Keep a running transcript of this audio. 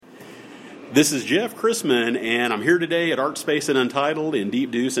This is Jeff Chrisman, and I'm here today at Art Space and Untitled in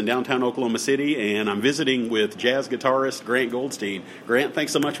Deep Deuce in downtown Oklahoma City, and I'm visiting with jazz guitarist Grant Goldstein. Grant,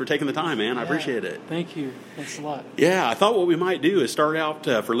 thanks so much for taking the time, man. I appreciate it. Thank you. Thanks a lot. Yeah, I thought what we might do is start out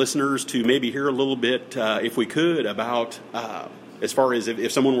for listeners to maybe hear a little bit, if we could, about as far as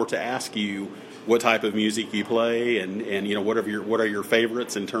if someone were to ask you what type of music you play, and you know what are your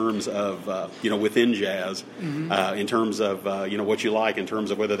favorites in terms of within jazz, in terms of what you like in terms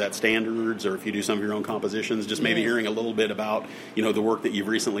of whether that's standards or if you do some of your own compositions. Just maybe hearing a little bit about the work that you've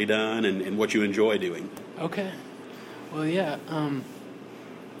recently done and what you enjoy doing. Okay. Well, yeah.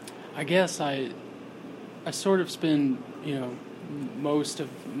 I guess I sort of spend most of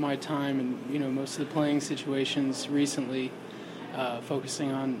my time and most of the playing situations recently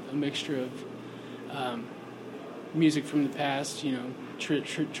focusing on a mixture of music from the past,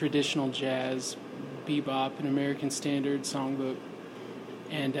 traditional jazz, bebop, and American standard songbook,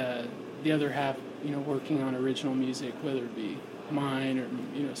 and the other half, working on original music, whether it be mine or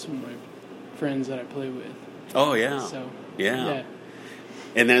some of my friends that I play with. Oh yeah. So yeah.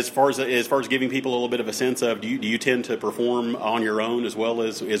 And then as far as giving people a little bit of a sense of, do you tend to perform on your own as well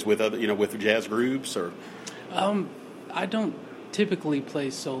as with other with jazz groups, or? I don't typically play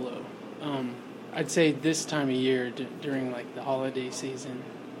solo. I'd say this time of year, during like the holiday season,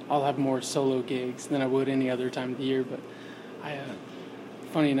 I'll have more solo gigs than I would any other time of the year. But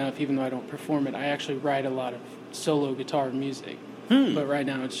funny enough, even though I don't perform it, I actually write a lot of solo guitar music. But right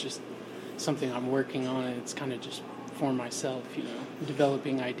now it's just something I'm working on, and it's kind of just for myself,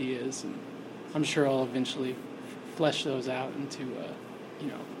 developing ideas, and I'm sure I'll eventually flesh those out into,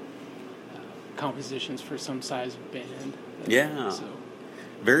 compositions for some size of band. Yeah. So.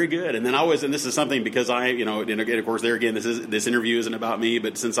 Very good. And then and this is something because and of course, there again, this interview isn't about me,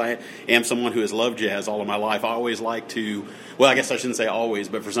 but since I am someone who has loved jazz all of my life, I always like to, well, I guess I shouldn't say always,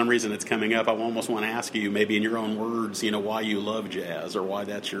 but for some reason it's coming up, I almost want to ask you, maybe in your own words, why you love jazz, or why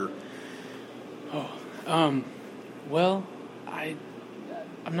that's your... Well,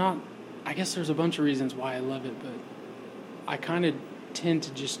 I'm not, I guess there's a bunch of reasons why I love it, but I kind of tend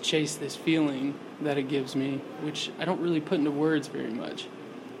to just chase this feeling that it gives me, which I don't really put into words very much.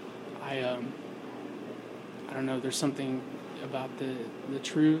 I don't know, there's something about the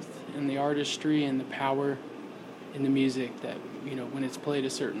truth and the artistry and the power in the music that, when it's played a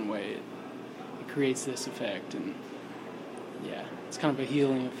certain way, it creates this effect, and it's kind of a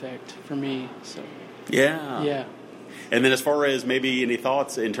healing effect for me, so. Yeah. And then as far as maybe any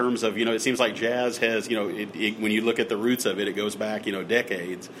thoughts in terms of, it seems like jazz has, when you look at the roots of it, it goes back,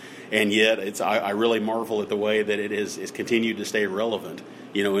 decades. And yet I really marvel at the way that it is continued to stay relevant,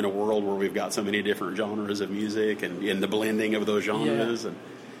 in a world where we've got so many different genres of music and the blending of those genres.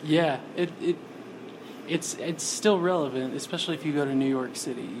 Yeah. It's still relevant, especially if you go to New York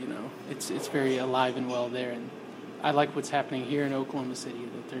City, It's very alive and well there. And I like what's happening here in Oklahoma City,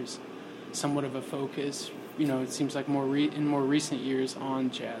 that there's somewhat of a focus, it seems like in more recent years on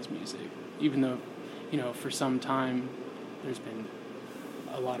jazz music, even though, for some time there's been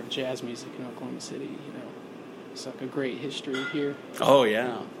a lot of jazz music in Oklahoma City, It's like a great history here. Oh,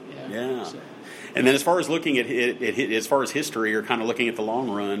 yeah. So. And then as far as looking at as far as history, or kind of looking at the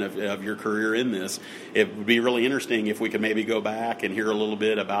long run of your career in this, it would be really interesting if we could maybe go back and hear a little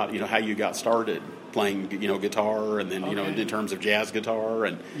bit about, how you got started playing, guitar, and then, in terms of jazz guitar.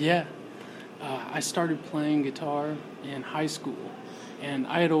 And yeah. I started playing guitar in high school, and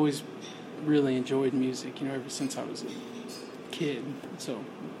I had always really enjoyed music, ever since I was a kid. So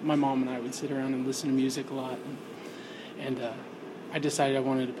my mom and I would sit around and listen to music a lot, and I decided I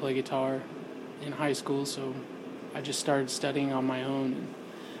wanted to play guitar in high school, so I just started studying on my own.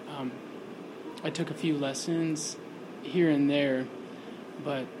 And I took a few lessons here and there,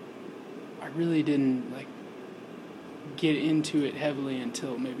 but I really didn't get into it heavily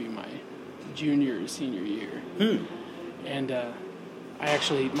until maybe my junior or senior year. And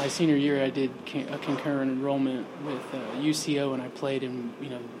my senior year, I did a concurrent enrollment with UCO, and I played in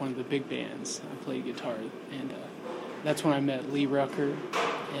one of the big bands. I played guitar, and that's when I met Lee Rucker,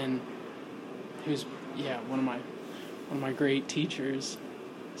 and he was one of my great teachers.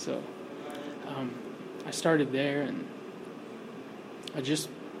 So I started there, and it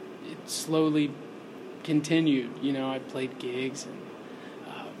slowly continued. I played gigs, and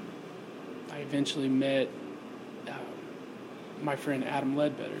I eventually met my friend Adam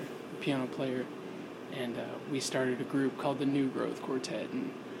Ledbetter, a piano player, and we started a group called the New Growth Quartet,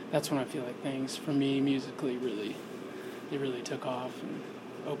 and that's when I feel like things for me musically really took off and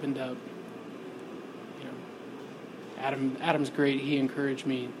opened up. Adam's great. He encouraged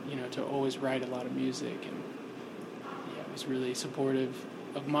me, to always write a lot of music, and was really supportive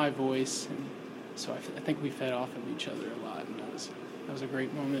of my voice, and so I think we fed off of each other a lot, and that was a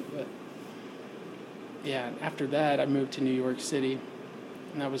great moment. But yeah, after that, I moved to New York City,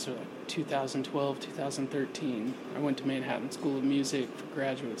 and that was like 2012, 2013. I went to Manhattan School of Music for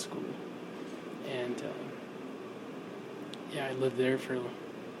graduate school, and yeah, I lived there for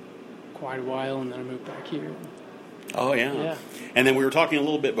quite a while, and then I moved back here. Oh yeah. And then we were talking a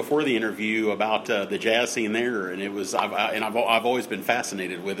little bit before the interview about the jazz scene there, and I've always been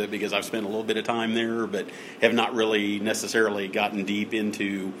fascinated with it because I've spent a little bit of time there, but have not really necessarily gotten deep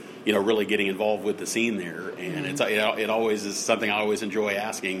into really getting involved with the scene there. And it always is something I always enjoy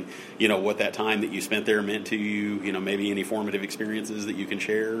asking. What that time that you spent there meant to you. Maybe any formative experiences that you can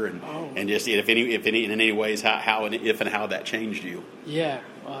share, and just if in any ways how that changed you. Yeah,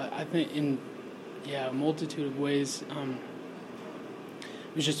 I think in a multitude of ways.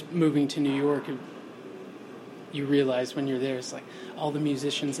 It was just moving to New York. You realize when you're there, it's like all the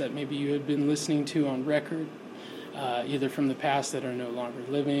musicians that maybe you had been listening to on record, either from the past that are no longer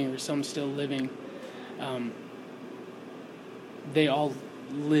living or some still living, they all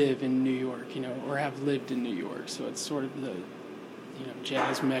live in New York, or have lived in New York. So it's sort of the,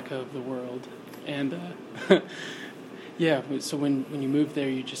 jazz mecca of the world. And yeah, so when you move there,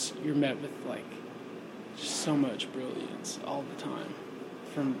 you're met with like just so much brilliance all the time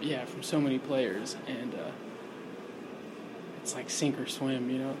from so many players, and it's like sink or swim,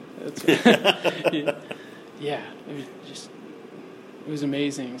 It's, it was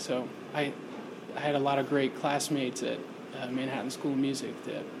amazing. So I had a lot of great classmates at Manhattan School of Music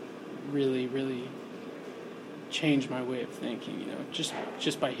that really, really changed my way of thinking,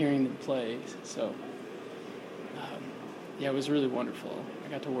 just by hearing them play. So it was really wonderful. I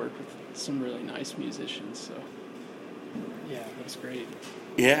got to work with some really nice musicians, so yeah, that was great.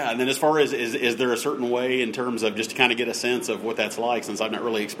 Yeah, and then as far as is there a certain way in terms of just to kind of get a sense of what that's like, since I've not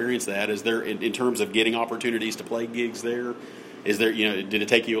really experienced that, is there in terms of getting opportunities to play gigs there, is there, did it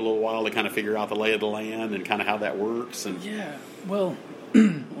take you a little while to kind of figure out the lay of the land and kind of how that works? And yeah, well,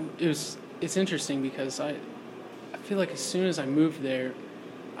 it's interesting because I feel like as soon as I moved there,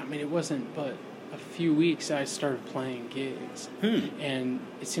 it wasn't but a few weeks I started playing gigs, and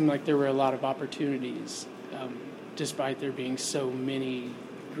it seemed like there were a lot of opportunities, despite there being so many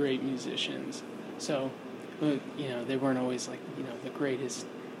great musicians. So, they weren't always like the greatest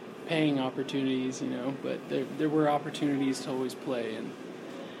paying opportunities, but there were opportunities to always play, and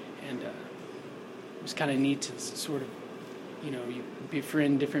it was kind of neat to sort of you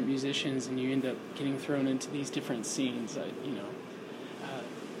befriend different musicians and you end up getting thrown into these different scenes.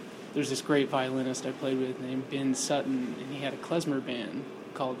 There's this great violinist I played with named Ben Sutton, and he had a klezmer band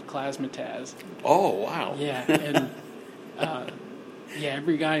called Klezmataz. Oh, wow. Yeah, and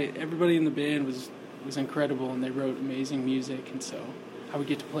everybody in the band was incredible, and they wrote amazing music, and so I would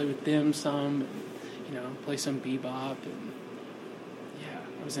get to play with them some, and, play some bebop, and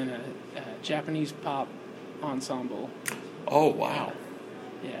I was in a Japanese pop ensemble. Oh, wow.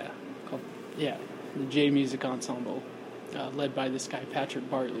 The J Music Ensemble. Led by this guy Patrick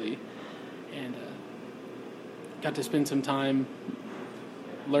Bartley, and got to spend some time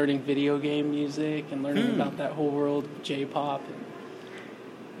learning video game music and learning about that whole world of J-pop, and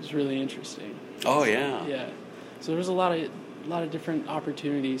it was really interesting. Oh yeah. Yeah. So there's a lot of different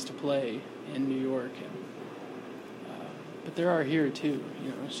opportunities to play in New York, and but there are here too.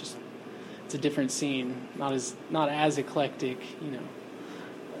 It's a different scene, not as eclectic,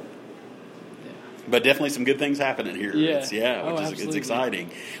 But definitely some good things happening here. Yeah. It's exciting.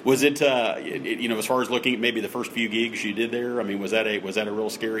 Was it, as far as looking at maybe the first few gigs you did there, was that a real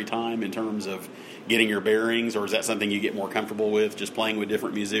scary time in terms of getting your bearings, or is that something you get more comfortable with, just playing with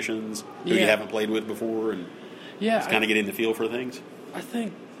different musicians who you haven't played with before, and just kind of getting the feel for things? I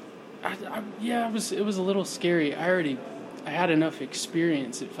think, it was a little scary. I had enough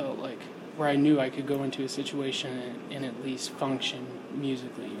experience, it felt like, where I knew I could go into a situation and at least function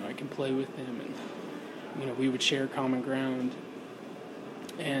musically. I could play with them, and we would share common ground.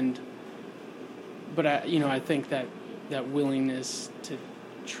 But I think that willingness to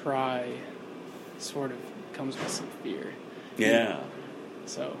try sort of comes with some fear. Yeah.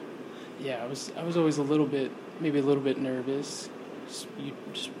 So, I was always a little bit nervous. You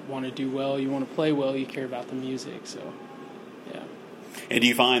just want to do well. You want to play well. You care about the music. So, yeah. And do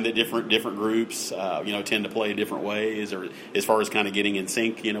you find that different groups, tend to play different ways, or as far as kind of getting in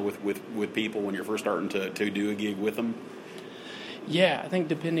sync, with people when you're first starting to do a gig with them? Yeah, I think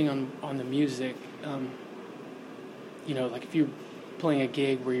depending on the music, like if you're playing a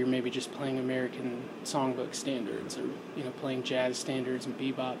gig where you're maybe just playing American songbook standards, or playing jazz standards and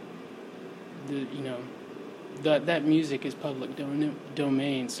bebop, that music is public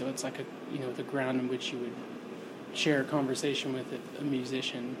domain, so it's like the ground in which you would share a conversation with a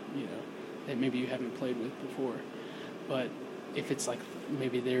musician, that maybe you haven't played with before. But if it's like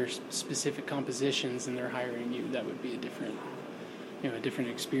maybe their specific compositions and they're hiring you, that would be a different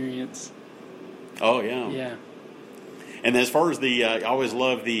experience. Oh yeah. Yeah. And as far as I always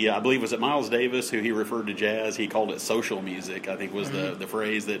loved I believe, was it Miles Davis who he referred to jazz? He called it social music, I think was the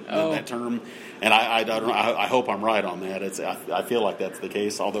phrase that term. And I don't know, I hope I'm right on that. I feel like that's the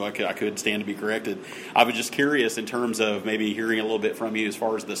case, although I could stand to be corrected. I was just curious in terms of maybe hearing a little bit from you as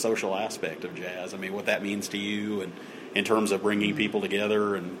far as the social aspect of jazz. I mean, what that means to you, and in terms of bringing people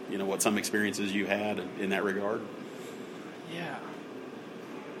together, and what some experiences you had in that regard. Yeah.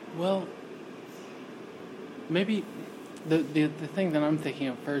 Well, maybe the thing that I'm thinking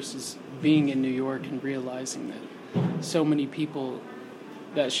of first is being in New York and realizing that so many people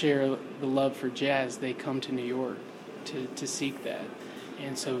that share the love for jazz, they come to New York to seek that.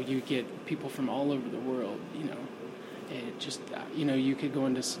 And so you get people from all over the world, and just, you could go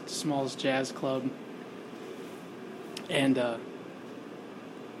into Small's Jazz Club and,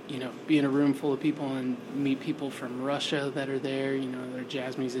 be in a room full of people and meet people from Russia that are there, they're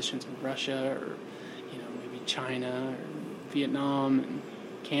jazz musicians in Russia, or, maybe China or Vietnam and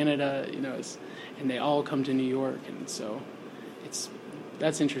Canada, and they all come to New York, and so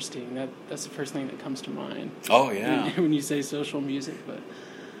that's interesting. That's the first thing that comes to mind. Oh yeah, when you say social music, but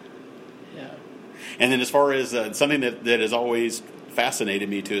yeah. And then as far as something that has always fascinated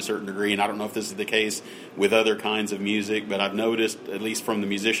me to a certain degree, and I don't know if this is the case with other kinds of music, but I've noticed, at least from the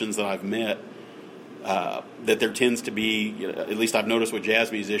musicians that I've met, that there tends to be, at least I've noticed with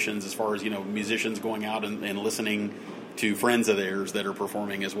jazz musicians, as far as musicians going out and listening to friends of theirs that are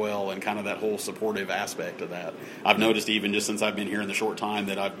performing as well, and kind of that whole supportive aspect of that. I've noticed even just since I've been here in the short time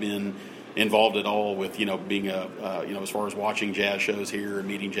that I've been involved at all with being as far as watching jazz shows here and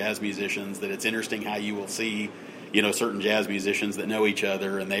meeting jazz musicians, that it's interesting how you will see certain jazz musicians that know each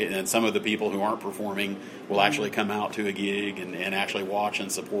other, and some of the people who aren't performing will actually come out to a gig and actually watch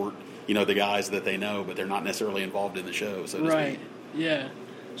and support the guys that they know, but they're not necessarily involved in the show, so to speak. Right. Yeah.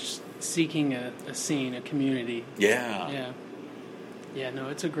 Just seeking a scene, a community. Yeah. Yeah. Yeah, no,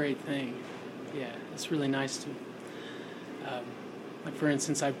 it's a great thing. Yeah, it's really nice to... like, for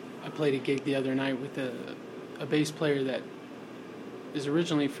instance, I played a gig the other night with a bass player that is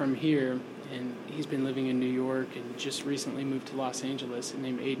originally from here, and he's been living in New York and just recently moved to Los Angeles,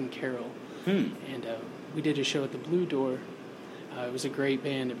 named Aiden Carroll. And we did a show at the Blue Door. It was a great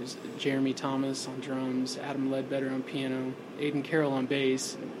band. It was Jeremy Thomas on drums, Adam Ledbetter on piano, Aiden Carroll on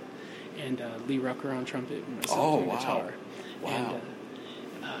bass, and Lee Rucker on trumpet, and myself on guitar. Wow.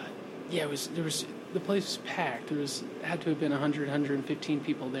 And the place was packed. Had to have been 100, 115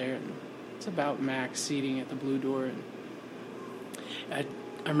 people there, and it's about max seating at the Blue Door. And I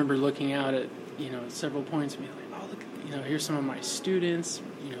remember looking out at several points and being like, oh look, here's some of my students,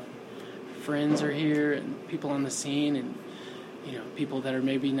 friends are here, and people on the scene, and people that are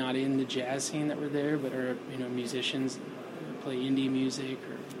maybe not in the jazz scene that were there, but are musicians that play indie music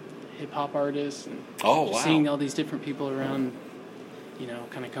or hip hop artists, and seeing all these different people around,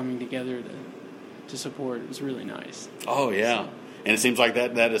 kind of coming together to support. It was really nice. Oh yeah. And it seems like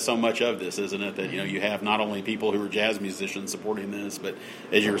that is so much of this, isn't it? That you have not only people who are jazz musicians supporting this, but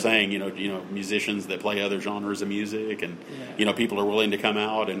as you were saying, musicians that play other genres of music, and people are willing to come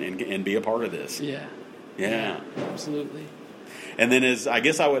out and be a part of this. Yeah, absolutely. And then, I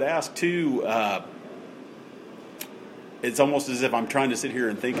guess I would ask too, it's almost as if I'm trying to sit here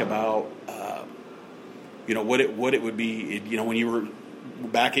and think about, what it would be, when you were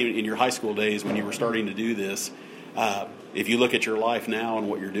back in your high school days, when you were starting to do this. If you look at your life now and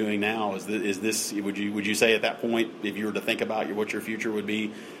what you're doing now, is this would you say at that point, if you were to think about what your future would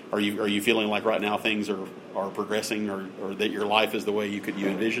be, are you feeling like right now things are progressing, or that your life is the way you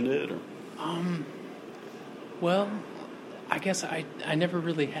envisioned it? Or? Well, I guess I never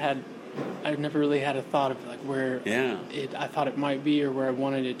really had a thought of like where I thought it might be or where I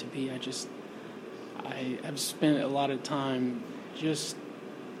wanted it to be. I've spent a lot of time just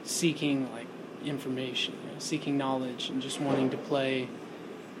seeking like information, seeking knowledge, and just wanting to play,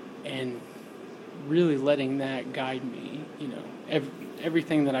 and really letting that guide me.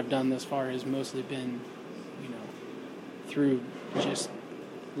 Everything that I've done thus far has mostly been, through just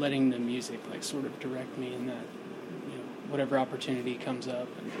letting the music like sort of direct me in that, whatever opportunity comes up,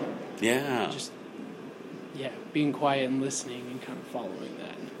 and just being quiet and listening and kind of following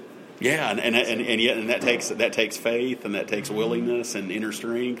that. Yeah, and that takes faith, and that takes willingness and inner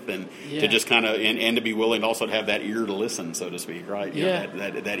strength, and to just kind of and to be willing to also to have that ear to listen, so to speak, right? You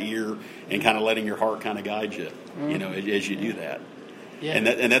know, that ear, and kind of letting your heart kind of guide you, you know, as you do that. Yeah.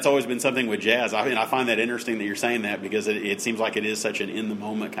 And that's always been something with jazz. I mean, I find that interesting that you're saying that, because it seems like it is such an in the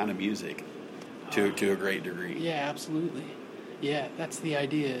moment kind of music, to a great degree. Yeah, absolutely. Yeah, that's the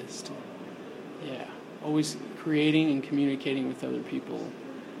idea, is to always creating and communicating with other people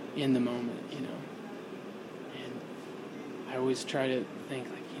in the moment, you know. And I always try to think,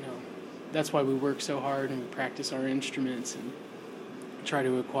 like, you know, that's why we work so hard and we practice our instruments and try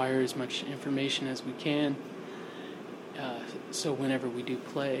to acquire as much information as we can, so whenever we do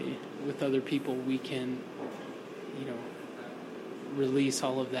play with other people, we can, you know, release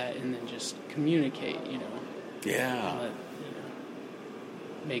all of that and then just communicate, you know. Yeah. And you know,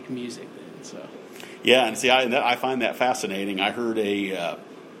 make music then, so. Yeah, and see, I find that fascinating. I heard I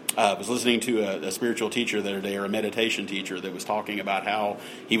was listening to a spiritual teacher the other day, or a meditation teacher, that was talking about how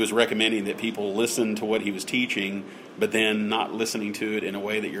he was recommending that people listen to what he was teaching, but then not listening to it in a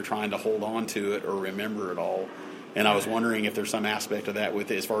way that you're trying to hold on to it or remember it all. And I was wondering if there's some aspect of that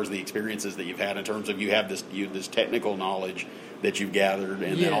with, as far as the experiences that you've had, in terms of you have this technical knowledge that you've gathered,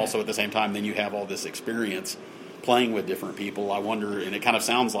 and then also at the same time, then you have all this experience playing with different people. I wonder, and it kind of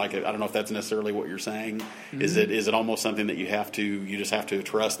sounds like it, I don't know if that's necessarily what you're saying. Mm-hmm. Is it almost something that you just have to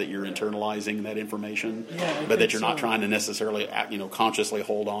trust that you're internalizing that information, but that you're not trying to necessarily, you know, consciously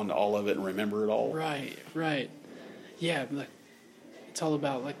hold on to all of it and remember it all? Right. Yeah, like, it's all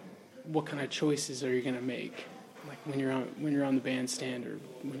about, like, what kind of choices are you going to make? Like when you're on the bandstand, or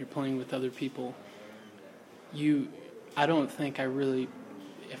when you're playing with other people, I don't think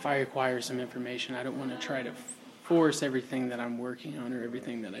if I acquire some information, I don't want to try to force everything that I'm working on or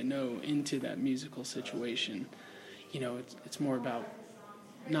everything that I know into that musical situation. You know, it's more about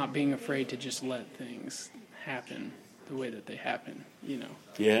not being afraid to just let things happen the way that they happen, you know.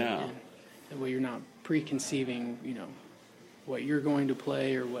 Yeah. And the way you're not preconceiving, you know, what you're going to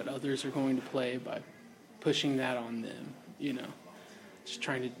play or what others are going to play by pushing that on them, you know. Just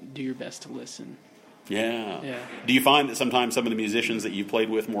trying to do your best to listen. Yeah. Do you find that sometimes some of the musicians that you've played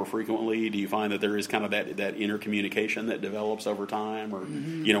with more frequently, do you find that there is kind of that inner communication that develops over time, or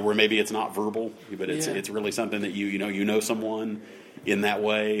you know, where maybe it's not verbal, but it's really something that you know someone in that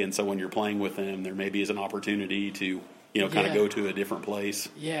way, and so when you're playing with them, there maybe is an opportunity to, you know, kind of go to a different place.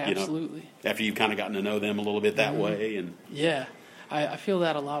 Yeah, you know, absolutely. After you've kind of gotten to know them a little bit that way, and I feel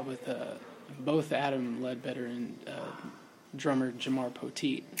that a lot with both Adam Ledbetter and drummer Jamar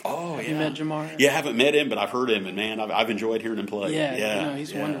Poteet. Oh, Have you met Jamar? Yeah, I haven't met him, but I've heard him, and man, I've enjoyed hearing him play. Yeah, you know,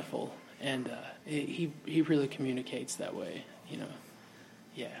 he's wonderful, and he really communicates that way. You know,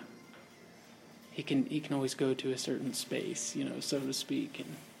 he can always go to a certain space, you know, so to speak,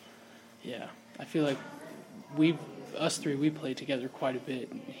 and I feel like us three play together quite a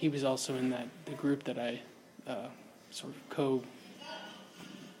bit. He was also in the group that I sort of co-founded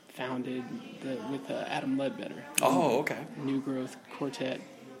with Adam Ledbetter. Oh, okay. New Growth Quartet.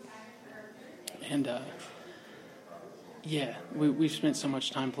 And we've spent so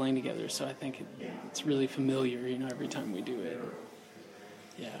much time playing together, so I think it's really familiar, you know, every time we do it.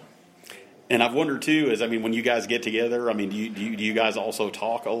 Yeah. And I've wondered too, when you guys get together, do you guys also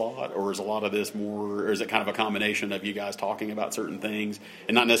talk a lot, or is a lot of this more, or is it kind of a combination of you guys talking about certain things,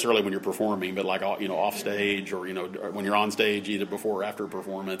 and not necessarily when you're performing, but like, you know, off stage, or, you know, when you're on stage, either before or after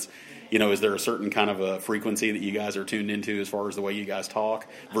performance, you know, is there a certain kind of a frequency that you guys are tuned into as far as the way you guys talk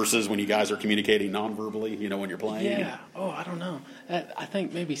versus when you guys are communicating non-verbally, you know, when you're playing? Yeah. Oh, I don't know. I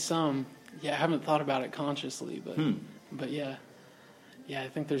think maybe some. Yeah, I haven't thought about it consciously, but yeah. Yeah, I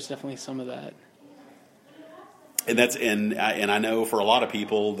think there's definitely some of that. And I know for a lot of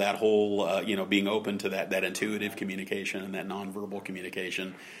people that whole you know, being open to that intuitive communication and that nonverbal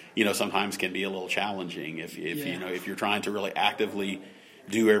communication, you know, sometimes can be a little challenging if you know, if you're trying to really actively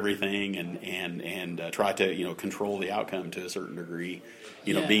do everything and try to, you know, control the outcome to a certain degree,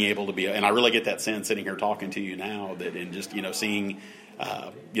 you know, being able to be, and I really get that sense sitting here talking to you now, that in just, you know, seeing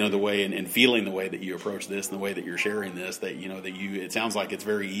you know, the way and feeling the way that you approach this and the way that you're sharing this, that, you know, it sounds like it's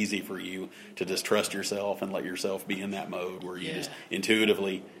very easy for you to just trust yourself and let yourself be in that mode where you just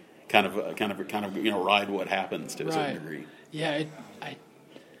intuitively kind of you know, ride what happens to a certain degree. Yeah,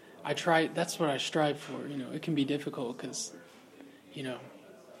 I try. That's what I strive for. You know, it can be difficult because, you know,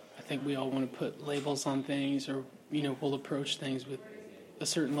 I think we all want to put labels on things, or, you know, we'll approach things with a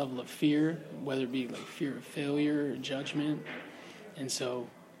certain level of fear, whether it be like fear of failure or judgment. And so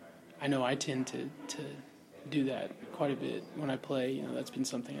I know I tend to do that quite a bit when I play. You know, that's been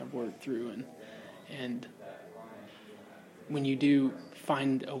something I've worked through, and when you do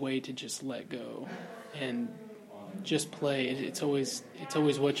find a way to just let go and just play, it's always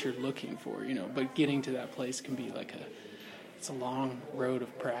what you're looking for, but getting to that place can be like it's a long road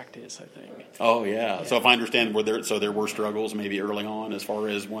of practice, I think. Oh yeah. So if I understand, there were struggles maybe early on as far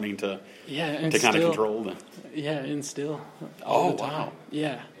as wanting to kind of control them. Yeah, and still all the time. Wow.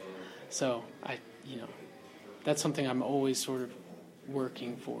 Yeah. So that's something I'm always sort of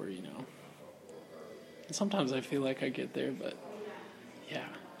working for, And sometimes I feel like I get there, but yeah,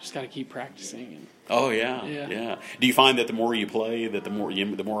 just got to keep practicing. Oh yeah. Do you find that the more you play, that the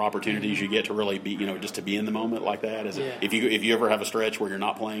more opportunities you get to really be, just to be in the moment like that? If you ever have a stretch where you're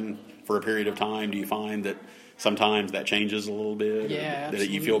not playing for a period of time, do you find that sometimes that changes a little bit? Yeah, that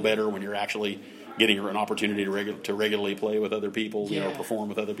you feel better when you're actually getting an opportunity to regularly play with other people, perform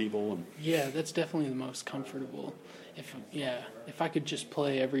with other people? Yeah, that's definitely the most comfortable. If I could just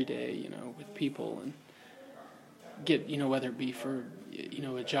play every day, with people and get, whether it be for,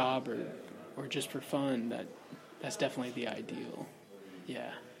 a job or just for fun, that's definitely the ideal.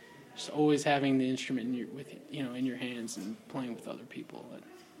 Yeah. Just always having the instrument in your hands and playing with other people.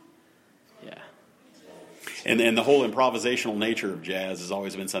 Yeah. And the whole improvisational nature of jazz has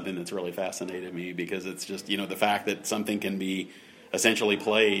always been something that's really fascinated me, because it's just, the fact that something can be essentially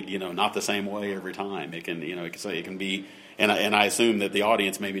played, not the same way every time. It can, it can be, and I assume that the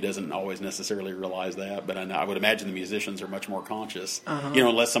audience maybe doesn't always necessarily realize that, but I would imagine the musicians are much more conscious,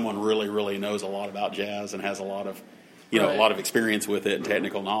 unless someone really, really knows a lot about jazz and has a lot of, a lot of experience with it and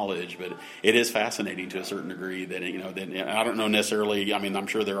technical knowledge. But it is fascinating to a certain degree that, that I don't know necessarily, I'm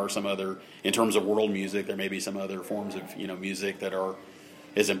sure there are some other, in terms of world music, there may be some other forms of, music that are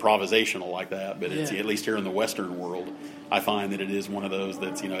as improvisational like that, but it's, at least here in the Western world, I find that it is one of those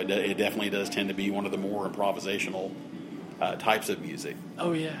that's, it definitely does tend to be one of the more improvisational types of music.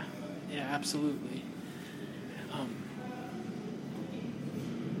 Oh yeah, absolutely.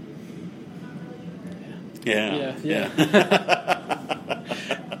 Yeah.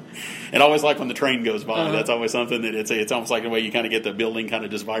 And I always like when the train goes by. That's always something that it's almost like the way you kind of get the building kind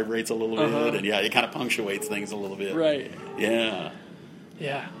of just vibrates a little bit, and it kind of punctuates things a little bit. Right. Yeah.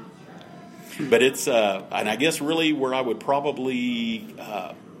 Yeah. But it's and I guess really where I would probably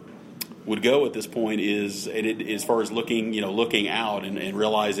would go at this point is as far as looking out and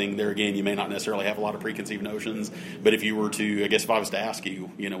realizing there again, you may not necessarily have a lot of preconceived notions, but if you were to, I guess if I was to ask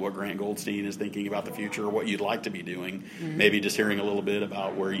you, what Grant Goldstein is thinking about the future or what you'd like to be doing, maybe just hearing a little bit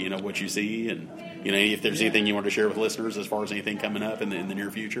about where, what you see, and, if there's anything you want to share with listeners as far as anything coming up in the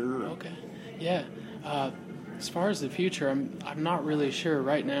near future. Okay. Yeah. As far as the future, I'm not really sure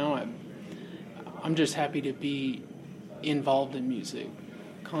right now. I'm just happy to be involved in music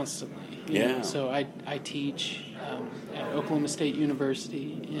constantly. So I teach at Oklahoma State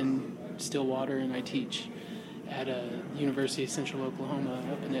University in Stillwater, and I teach at University of Central Oklahoma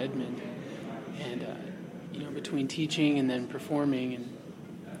up in Edmond. And between teaching and then performing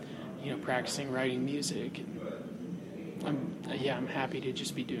and practicing writing music, I'm happy to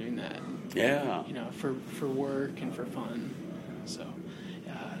just be doing that. Yeah. For work and for fun. So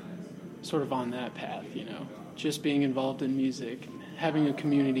sort of on that path, just being involved in music, having a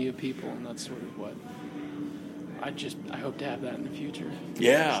community of people, and that's sort of what I hope to have that in the future.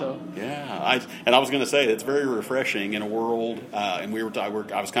 Yeah, so. Yeah. I was going to say it's very refreshing in a world, and I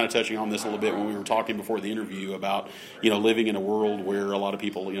was kind of touching on this a little bit when we were talking before the interview about living in a world where a lot of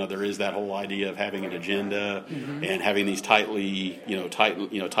people there is that whole idea of having an agenda and having these tight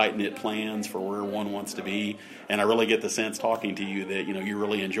knit plans for where one wants to be. And I really get the sense talking to you that you're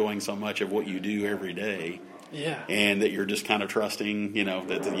really enjoying so much of what you do every day. Yeah. And that you're just kind of trusting,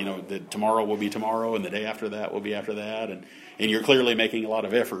 that tomorrow will be tomorrow, and the day after that will be after that, and you're clearly making a lot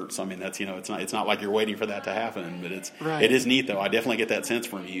of efforts. I mean, that's it's not like you're waiting for that to happen, but it is neat though. I definitely get that sense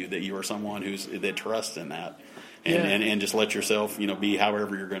from you that you are someone that trusts in that, and just let yourself be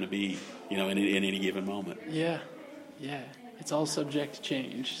however you're going to be, in any given moment. Yeah. It's all subject to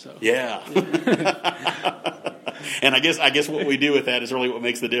change. So yeah. And I guess what we do with that is really what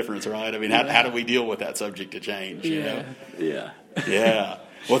makes the difference, right? I mean, how do we deal with that subject to change? Yeah.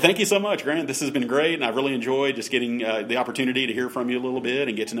 Well, thank you so much, Grant. This has been great, and I've really enjoyed just getting the opportunity to hear from you a little bit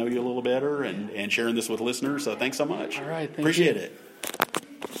and get to know you a little better and sharing this with listeners. So thanks so much. All right. Appreciate it.